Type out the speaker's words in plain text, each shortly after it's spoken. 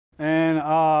And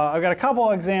I've got a couple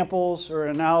of examples or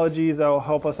analogies that will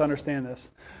help us understand this.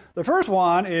 The first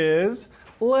one is,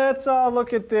 let's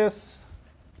look at this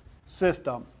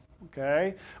system,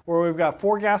 okay, where we've got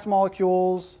 4 gas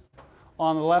molecules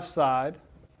on the left side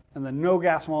and then no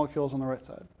gas molecules on the right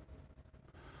side.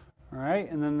 All right,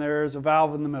 and then there's a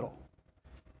valve in the middle.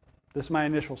 This is my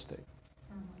initial state.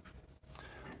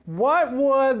 What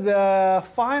would the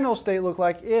final state look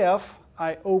like if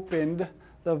I opened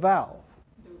the valve?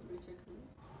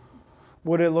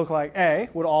 Would it look like A,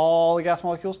 would all the gas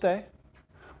molecules stay?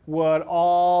 Would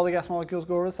all the gas molecules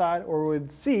go over the side? Or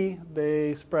would C,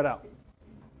 they spread out?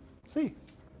 C,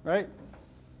 right?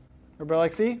 Everybody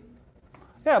like C?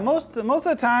 Yeah, most of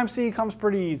the time C comes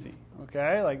pretty easy,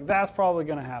 okay? Like that's probably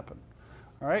going to happen,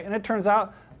 all right? And it turns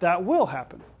out that will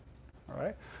happen, all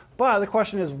right? But the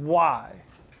question is why?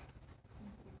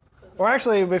 Or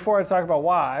actually, before I talk about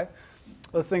why,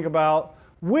 let's think about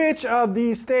which of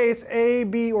these states, A,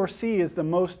 B, or C, is the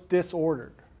most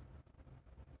disordered?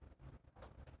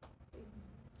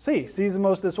 C. C is the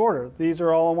most disordered. These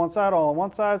are all on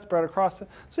one side, spread across.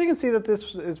 So you can see that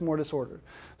this is more disordered.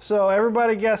 So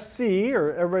everybody guessed C,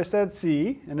 or everybody said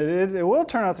C, and it will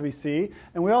turn out to be C.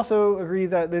 And we also agree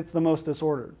that it's the most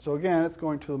disordered. So again, it's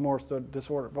going to the more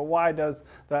disordered. But why does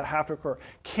that have to occur?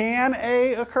 Can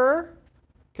A occur?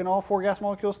 Can all 4 gas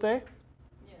molecules stay?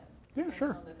 Yes. Yeah,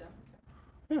 sure.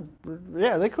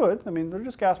 Yeah, they could. I mean, they're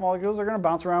just gas molecules. They're going to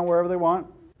bounce around wherever they want.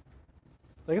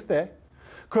 They can stay.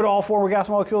 Could all 4 gas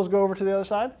molecules go over to the other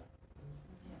side?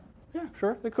 Yeah,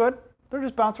 sure, they could. They're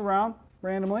just bouncing around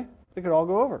randomly. They could all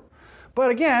go over.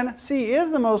 But again, C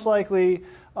is the most likely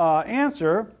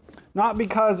answer, not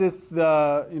because it's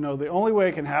the only way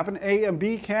it can happen. A and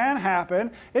B can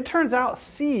happen. It turns out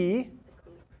C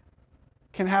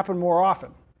can happen more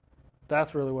often.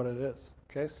 That's really what it is.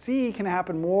 Okay, C can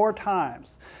happen more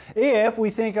times if we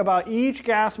think about each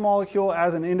gas molecule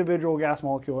as an individual gas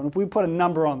molecule, and if we put a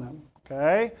number on them.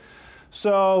 Okay,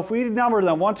 so if we number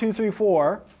them 1, 2, 3,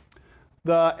 4,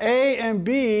 the A and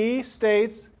B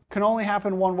states can only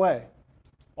happen one way.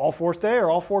 All 4 stay or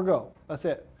all 4 go. That's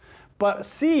it. But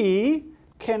C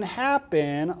can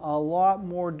happen a lot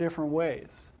more different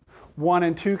ways. 1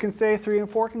 and 2 can stay, 3 and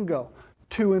 4 can go.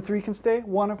 2 and 3 can stay,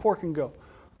 1 and 4 can go.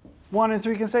 1 and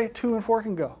 3 can stay, 2 and 4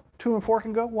 can go. 2 and 4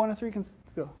 can go, 1 and 3 can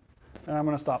go. And I'm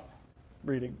going to stop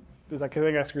reading because I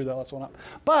think I screwed that last one up.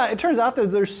 But it turns out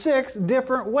that there's 6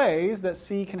 different ways that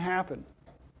C can happen.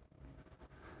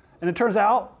 And it turns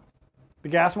out the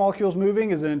gas molecules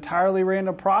moving is an entirely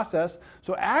random process.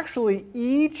 So actually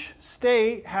each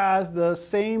state has the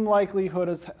same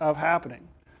likelihood of happening.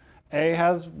 A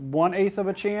has 1/8 of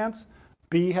a chance.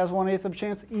 B has 1/8 of a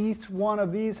chance. Each one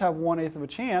of these have 1/8 of a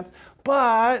chance.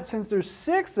 But since there's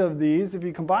 6 of these, if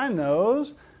you combine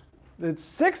those, it's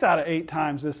 6 out of 8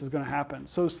 times this is going to happen.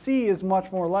 So C is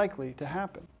much more likely to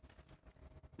happen.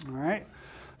 All right.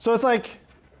 So it's like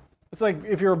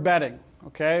if you're betting,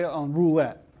 okay, on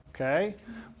roulette, okay,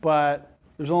 but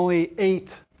there's only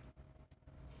 8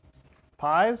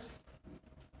 pies.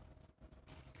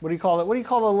 What do you call it? What do you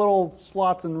call the little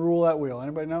slots in the roulette wheel?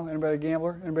 Anybody know? Anybody a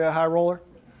gambler? Anybody a high roller?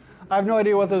 I have no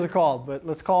idea what those are called, but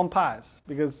let's call them pies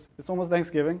because it's almost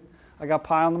Thanksgiving. I got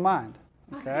pie on the mind.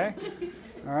 Okay?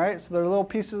 All right? So they're little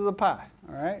pieces of the pie.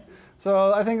 All right?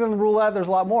 So I think in the roulette there's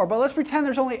a lot more, but let's pretend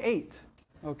there's only 8.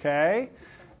 Okay?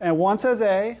 And 1 says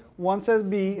A, 1 says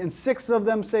B, and 6 of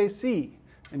them say C.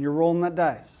 And you're rolling that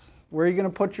dice. Where are you going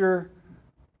to put your...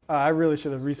 I really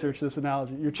should have researched this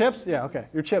analogy. Your chips? Yeah, okay.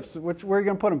 Your chips. Where are you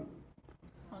going to put them?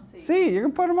 On C. C. You're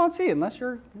going to put them on C unless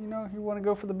you want to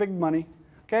go for the big money.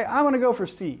 Okay, I'm going to go for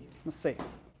C. I'm safe.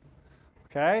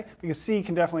 Okay, because C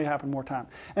can definitely happen more time.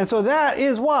 And so that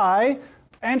is why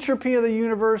entropy of the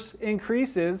universe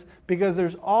increases, because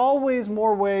there's always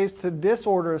more ways to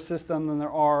disorder a system than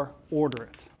there are order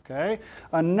it. Okay,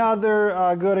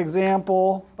 another good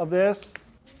example of this.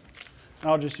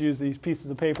 I'll just use these pieces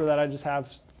of paper that I just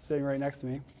have sitting right next to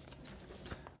me,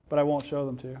 but I won't show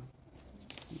them to you.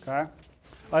 Okay?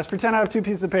 Let's pretend I have 2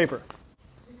 pieces of paper.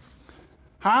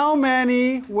 How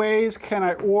many ways can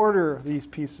I order these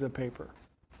pieces of paper?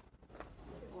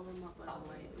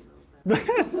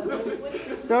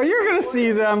 No, you're going to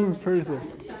see them pretty soon.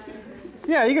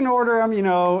 Yeah, you can order them,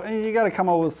 and you got to come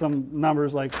up with some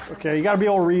numbers like, okay, you got to be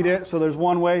able to read it. So there's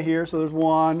 1 way here, so there's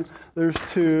 1, there's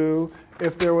 2.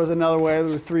 If there was another way,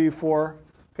 there were 3, 4.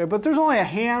 Okay, but there's only a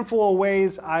handful of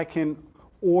ways I can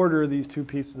order these 2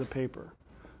 pieces of paper.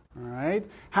 All right.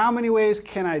 How many ways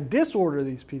can I disorder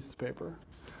these pieces of paper?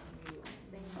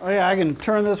 Oh yeah, I can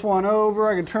turn this one over,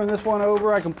 I can turn this one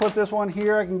over, I can put this one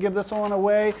here, I can give this one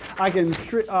away, I can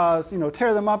tear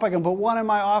them up, I can put one in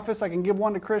my office, I can give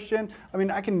one to Christian. I mean,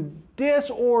 I can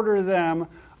disorder them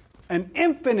an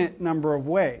infinite number of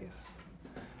ways.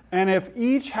 And if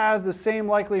each has the same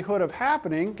likelihood of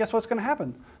happening, guess what's going to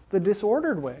happen? The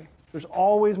disordered way. There's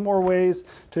always more ways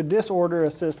to disorder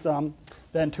a system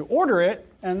than to order it,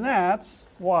 and that's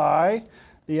why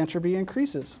the entropy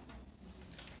increases.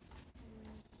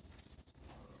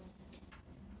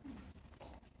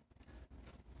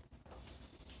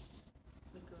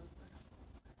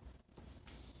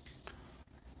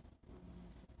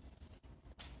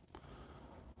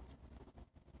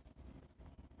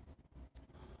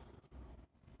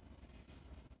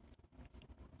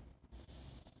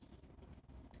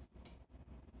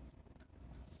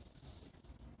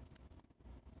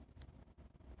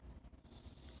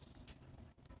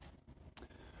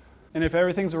 And if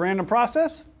everything's a random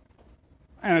process,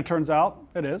 and it turns out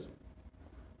it is,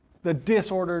 the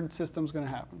disordered system's going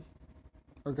to happen,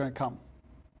 or going to come.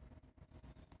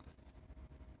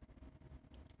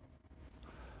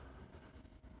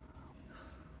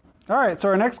 All right, so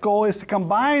our next goal is to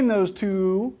combine those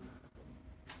two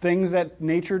things that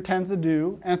nature tends to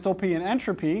do, enthalpy and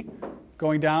entropy,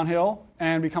 going downhill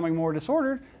and becoming more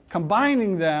disordered,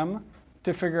 combining them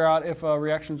to figure out if a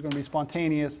reaction is going to be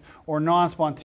spontaneous or non-spontaneous.